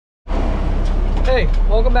Hey,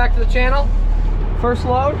 welcome back to the channel. First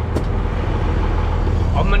load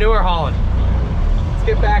of manure hauling. Let's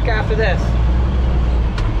get back after this.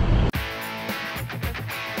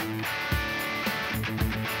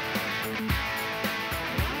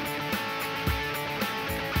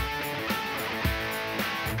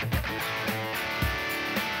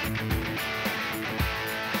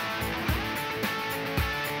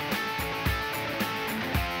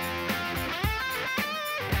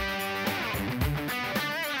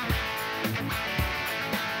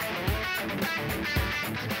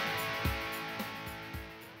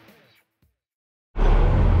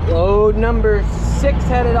 Load number 6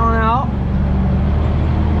 headed on out.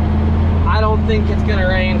 I don't think it's gonna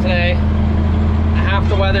rain today. Half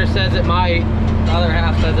the weather says it might, the other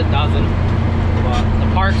half says it doesn't. But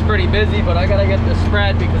the park's pretty busy, but I gotta get this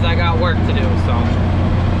spread because I got work to do, so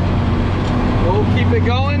we'll keep it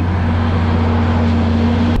going.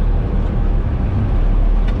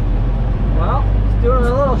 Well, just doing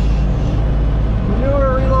a little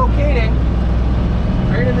manure relocating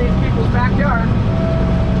right in these people's backyard.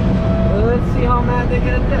 Let's see how mad they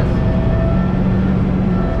get at this.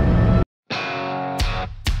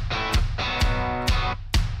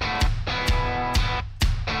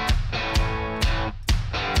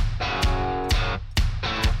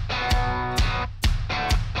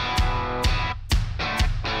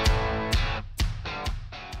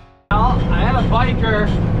 Well, I had a biker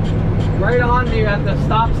right on me at the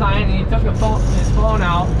stop sign and he took his phone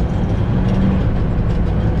out.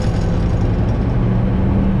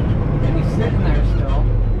 Sitting there still.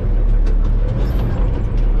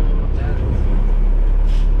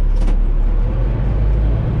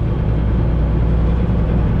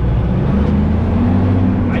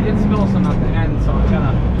 I did spill some at the end, so I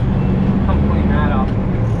gotta come clean that up.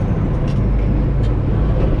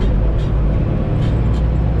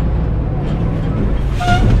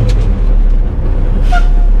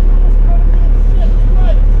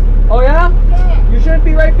 Oh yeah? Yeah. You shouldn't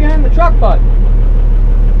be right behind the truck, bud.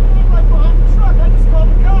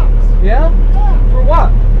 Yeah? Yeah. For what?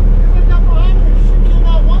 Because I got behind you. Shit came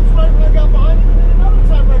out once right when I got behind you, and then another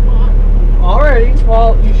time right behind you. Alrighty.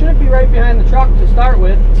 Well, you shouldn't be right behind the truck to start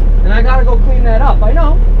with, and I gotta go clean that up. I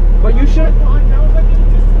know. But you shouldn't. That was like in the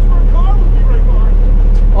distance where a car would be right behind you.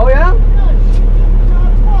 Oh, yeah? Yeah, shit came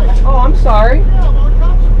out twice. Oh, I'm sorry. Yeah, well, the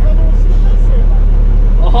cops are coming and see what they say about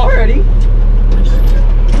it. Alrighty.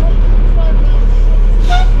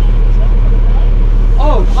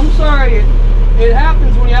 Oh, I'm sorry. It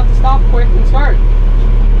happens when you have to stop quick and start.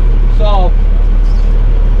 So,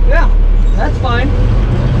 yeah, that's fine.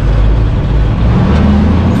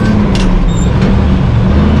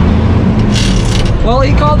 Well,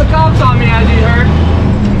 he called the cops on me, as you heard.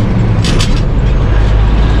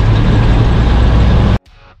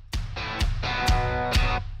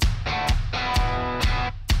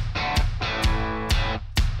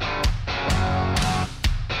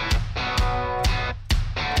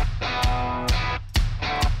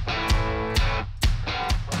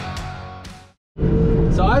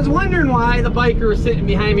 So I was wondering why the biker was sitting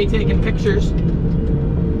behind me taking pictures.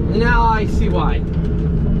 And now I see why.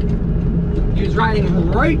 He was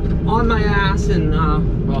riding right on my ass and,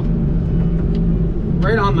 well,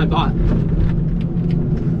 right on my butt.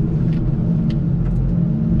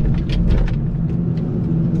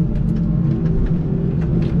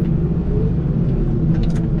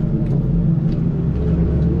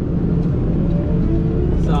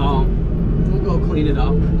 So, we'll go clean it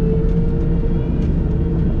up.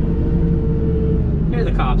 Here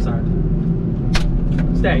the cops are.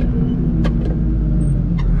 Stay.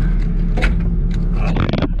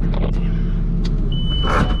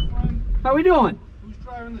 How we doing? Who's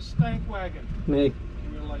driving the stank wagon? Me.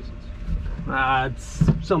 Give me your license.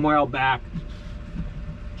 It's somewhere out back.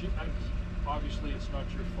 Obviously, it's not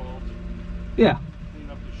your fault. Yeah. Clean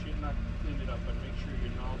up the shit, not clean it up, but make sure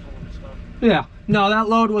your nozzle and stuff. Yeah. No, that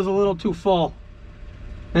load was a little too full.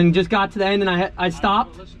 And just got to the end and I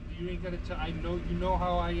stopped. Listen, you ain't gotta I know you know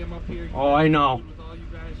how I am up here. Oh, I know. With all you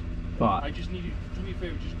guys. But I just need you to do me a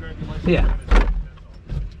favor, just grab your license. Yeah. That's all.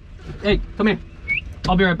 Hey, come here.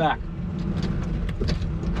 I'll be right back.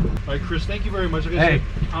 All right, Chris, thank you very much. Like Hey. I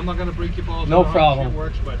said, I'm not gonna break your balls. No I don't know how problem. shit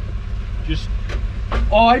works, but just.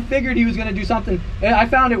 Oh, I figured he was gonna do something. I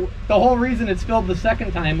found it. The whole reason it spilled the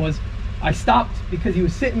second time was I stopped because he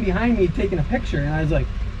was sitting behind me taking a picture, and I was like,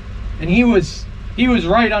 and he was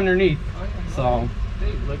right underneath. Oh, yeah, So.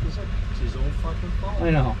 Hey, like I said, it's his own fucking fault. I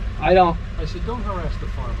know. I don't. I said, don't harass the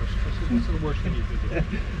farmers. I said, what's the worst thing you can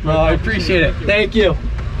do? No, I appreciate it. Thank you.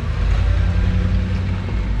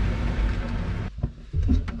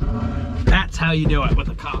 That's how you do it with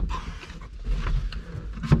a cop.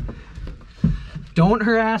 Don't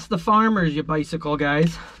harass the farmers, you bicycle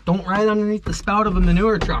guys. Don't ride underneath the spout of a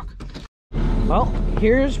manure truck. Well,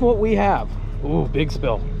 here's what we have. Ooh, big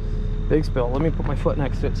spill. Big spill. Let me put my foot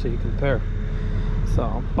next to it so you compare.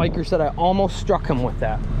 So, biker said I almost struck him with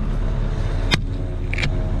that.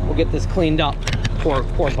 We'll get this cleaned up. Poor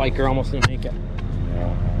biker almost didn't make it.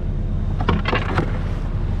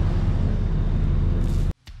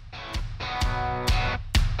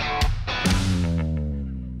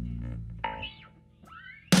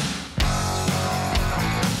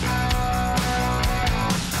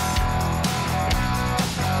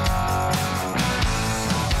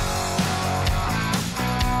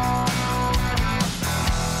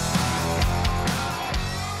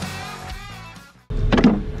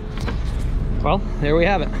 Well, there we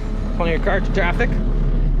have it. Plenty of car traffic.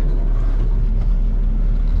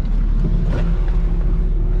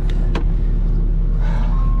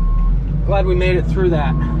 Glad we made it through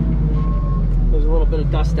that. There's a little bit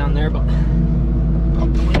of dust down there, but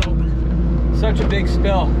pop the window open. Such a big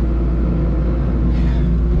spill.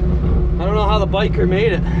 I don't know how the biker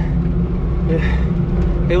made it.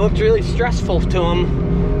 It looked really stressful to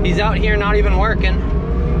him. He's out here not even working,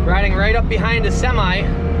 riding right up behind a semi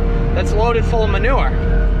that's loaded full of manure.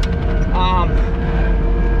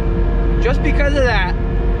 Just because of that,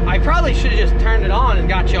 I probably should have just turned it on and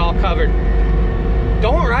got you all covered.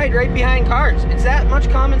 Don't ride right behind cars. It's that much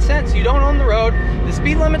common sense. You don't own the road. The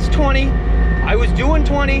speed limit's 20. I was doing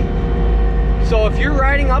 20. So if you're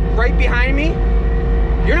riding up right behind me,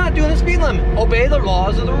 you're not doing the speed limit. Obey the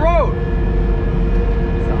laws of the road.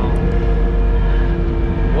 So,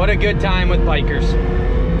 what a good time with bikers.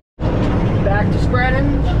 Back to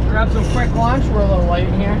spreading. Grab some quick lunch. We're a little late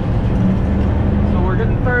in here. So we're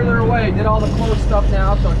getting further away. Did all the close stuff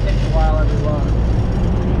now, so it takes a while every load.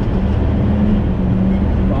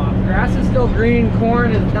 Grass is still green.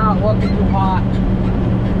 Corn is not looking too hot.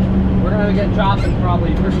 We're gonna get dropping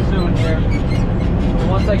probably pretty soon here. So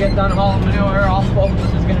once I get done hauling manure, all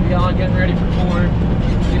focus is gonna be on getting ready for corn,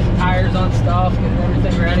 getting tires on stuff, getting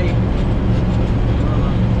everything ready,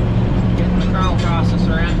 getting the kernel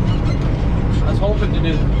processor in. I was hoping to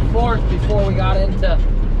do the 4th before we got into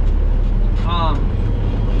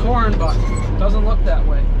corn, but it doesn't look that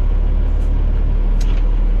way.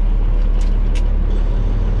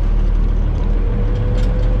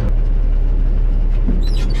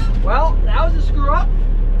 Well, that was a screw up.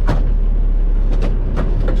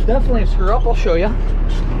 Definitely a screw up, I'll show you.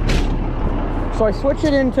 So I switch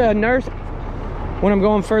it into nurse when I'm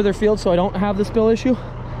going further field so I don't have the spill issue.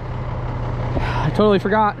 I totally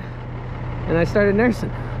forgot. And I started nursing.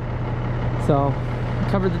 So, I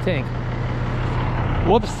covered the tank.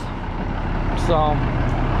 Whoops. So,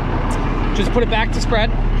 just put it back to spread.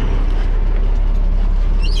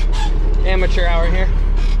 Amateur hour here.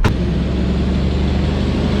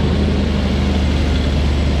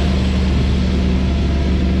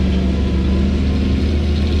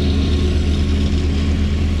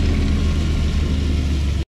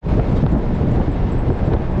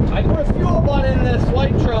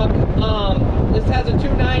 This has a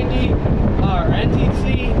 290 or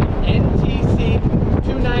NTC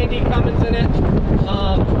 290 Cummins in it.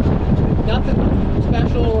 Nothing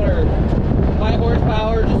special or high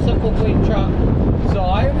horsepower, just simple clean truck. So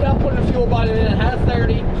I ended up putting a fuel button in it. It had a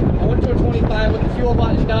 30. I went to a 25. What the fuel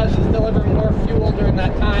button does is deliver more fuel during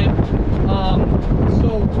that time.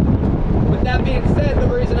 So with that being said, the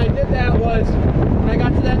reason I did that was when I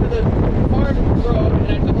got to the end of the farm road and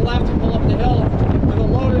I took a left to pull up the hill with a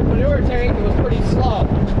loaded manure tank, it was pretty slow.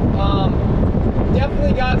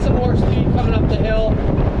 Definitely got some more speed coming up the hill.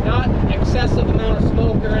 Not excessive amount of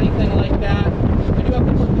smoke or anything like that. I do have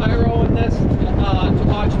to put pyro in this to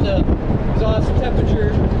watch the exhaust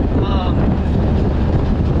temperature,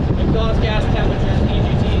 exhaust gas temperatures,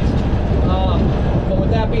 EGTs. But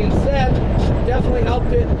with that being said, definitely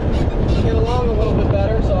helped it get along a little bit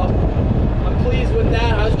better. So I'm pleased with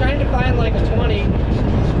that. I was trying to find like a 20,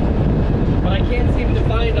 but I can't seem to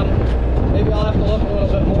find them. Maybe I'll have to look a little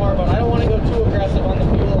bit more, but I don't want to go too aggressive on the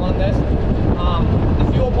fuel on this. The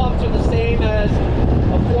fuel pumps are the same as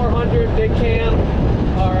a 400 big cam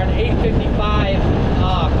or an 855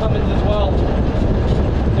 Cummins as well.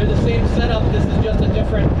 They're the same setup. This is just a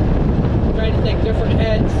different, I'm trying to think, different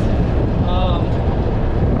heads,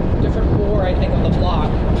 different bore, I think, on the block.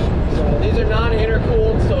 So these are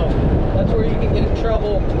non-intercooled, so that's where you can get in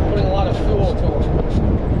trouble putting a lot of fuel to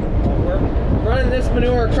them. We're running this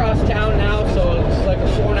manure across town now, so it's like a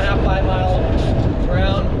 4.5, 5 mile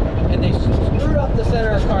round, and they screwed up the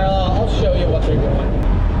center of Carlisle. I'll show you what they're doing.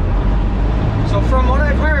 So from what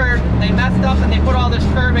I've heard, they messed up and they put all this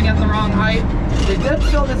curbing at the wrong height. They did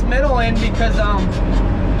fill this middle in because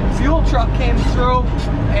fuel truck came through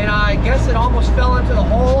and I guess it almost fell into the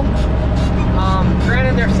hole.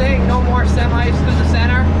 Granted, they're saying no more semis through the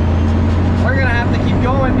center. We're gonna have to keep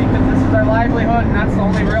going because this is our livelihood and that's the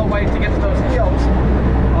only real way to get to those fields.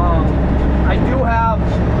 I do have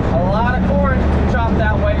a lot of corn to chop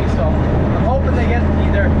that way, so I'm hoping they get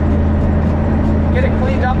it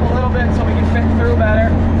cleaned up a little bit so we can fit through better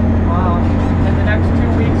in the next 2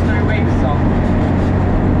 weeks, 3 weeks. So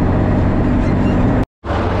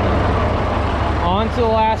on to the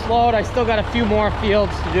last load. I still got a few more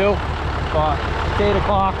fields to do, but it's 8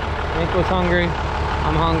 o'clock. Nick was hungry.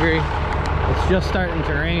 I'm hungry. It's just starting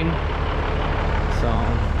to rain, so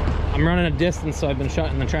I'm running a distance, so I've been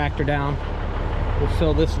shutting the tractor down. We'll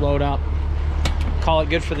fill this load up, call it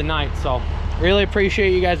good for the night. So really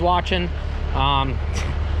appreciate you guys watching.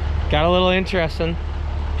 Got a little interesting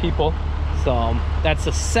people, so that's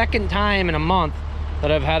the second time in a month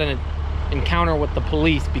that I've had an encounter with the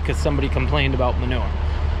police because somebody complained about manure.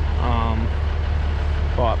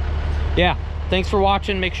 But yeah, thanks for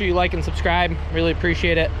watching. Make sure you like and subscribe, really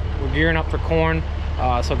appreciate it. We're gearing up for corn,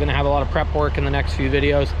 so gonna have a lot of prep work in the next few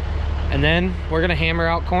videos, and then we're gonna hammer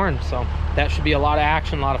out corn, so that should be a lot of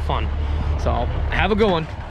action, a lot of fun. So have a good one.